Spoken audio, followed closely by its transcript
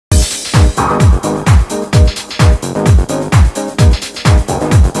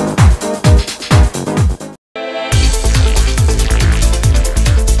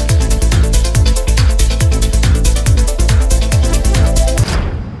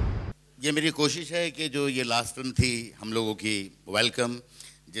ये मेरी कोशिश है कि जो ये लास्ट फिल्म थी हम लोगों की वेलकम,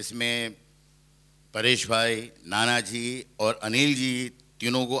 जिसमें परेश भाई, नाना जी और अनिल जी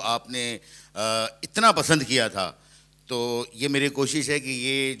तीनों को आपने इतना पसंद किया था, तो ये मेरी कोशिश है कि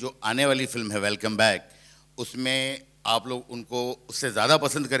ये जो आने वाली फिल्म है वेलकम बैक, उसमें आप लोग उनको उससे ज़्यादा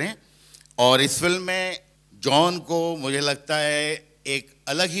पसंद करें। और इस फिल्म में जॉन को मुझे लगता है एक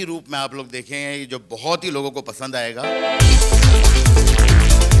अलग ही रूप में आप लोग देखेंगे जो बहुत ही लोगों को पसंद आएगा।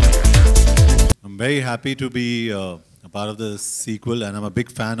 I'm very happy to be a part of the sequel, and I'm a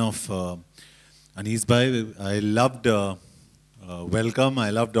big fan of Anees Bhai. I loved Welcome. I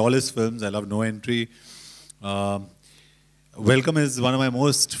loved all his films. I loved No Entry. Welcome is one of my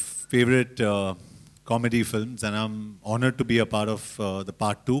most favorite comedy films, and I'm honored to be a part of the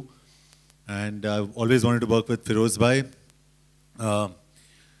part 2. And I've always wanted to work with Feroz Bhai.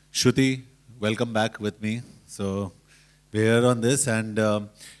 Shruti, welcome back with me. So we're here on this, and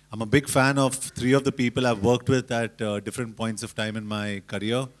I'm a big fan of 3 of the people I've worked with at different points of time in my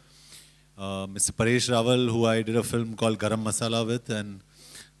career. Mr. Paresh Rawal, who I did a film called Garam Masala with, and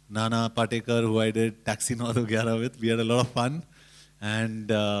Nana Patekar, who I did Taxi 911 with. We had a lot of fun. And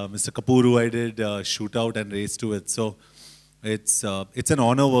Mr. Kapoor, who I did Shootout and Race 2 with. So it's an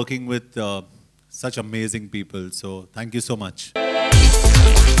honor working with such amazing people. So thank you so much.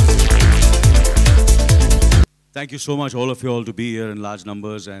 Thank you so much, all of you all, to be here in large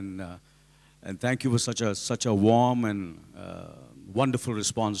numbers, and thank you for such a warm and wonderful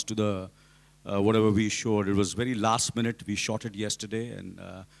response to the whatever we showed. It was very last minute. We shot it yesterday, and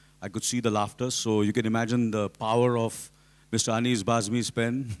I could see the laughter. So you can imagine the power of Mr. Anees Bazmi's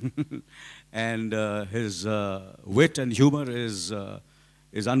pen, and his wit and humor is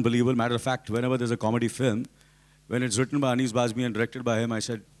unbelievable. Matter of fact, whenever there's a comedy film, when it's written by Anees Bazmi and directed by him, I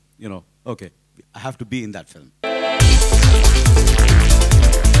said, you know, okay, I have to be in that film.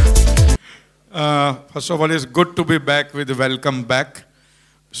 First of all, it's good to be back with Welcome Back.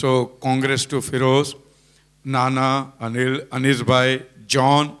 So, congrats to Feroz, Nana, Anil, Anees Bhai,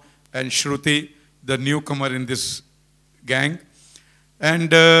 John, and Shruti, the newcomer in this gang.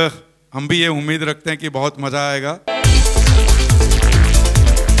 And हम भी ये उम्मीद रखते हैं कि बहुत मजा आएगा.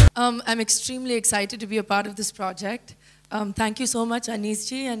 I'm extremely excited to be a part of this project. Thank you so much, Anees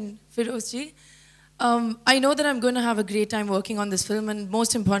ji and Feroz ji. I know that I'm going to have a great time working on this film, and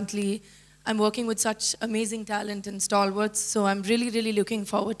most importantly, I'm working with such amazing talent and stalwarts, so I'm really, really looking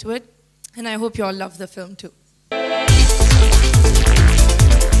forward to it, and I hope you all love the film too.